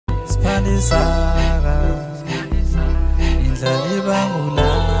Saka indlala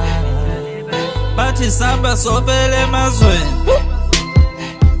ibangulanga bathi samba sovele emazweni.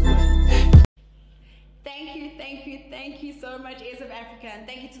 Thank you so much, Airs of Africa, and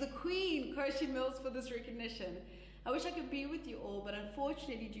thank you to the Queen, Koshi Mills, for this recognition. I wish I could be with you all, but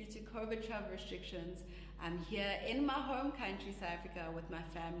unfortunately due to COVID travel restrictions, I'm here in my home country, South Africa, with my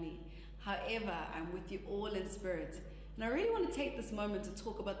family. However, I'm with you all in spirit. And I really want to take this moment to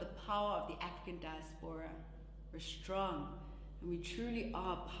talk about the power of the African diaspora. We're strong, and we truly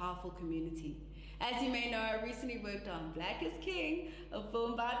are a powerful community. As you may know, I recently worked on Black is King, a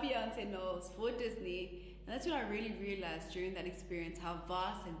film by Beyonce Knowles for Disney. And that's when I really realized during that experience how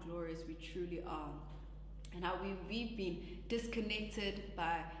vast and glorious we truly are. And how we've been disconnected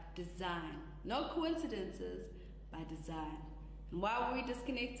by design. No coincidences, by design. And why were we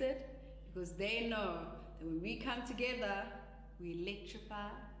disconnected? Because they know that when we come together, we electrify,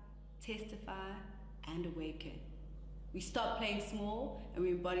 testify, and awaken. We stop playing small and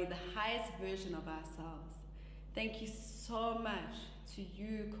we embody the highest version of ourselves. Thank you so much to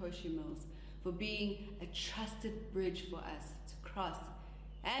you, Koshi Mills, for being a trusted bridge for us to cross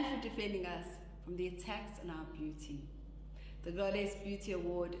and for defending us from the attacks on our beauty. The Goddess Beauty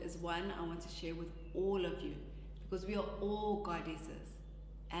Award is one I want to share with all of you because we are all goddesses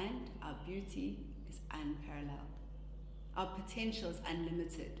and our beauty is unparalleled. Our potential is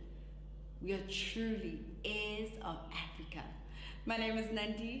unlimited. We are truly heirs of Africa. My name is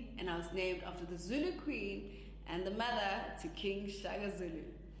Nandi and I was named after the Zulu Queen and the mother to King Shaka Zulu.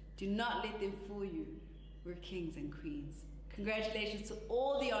 Do not let them fool you. We're kings and queens. Congratulations to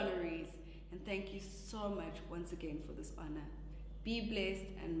all the honorees and thank you so much once again for this honor. Be blessed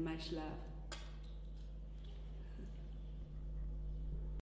and much love.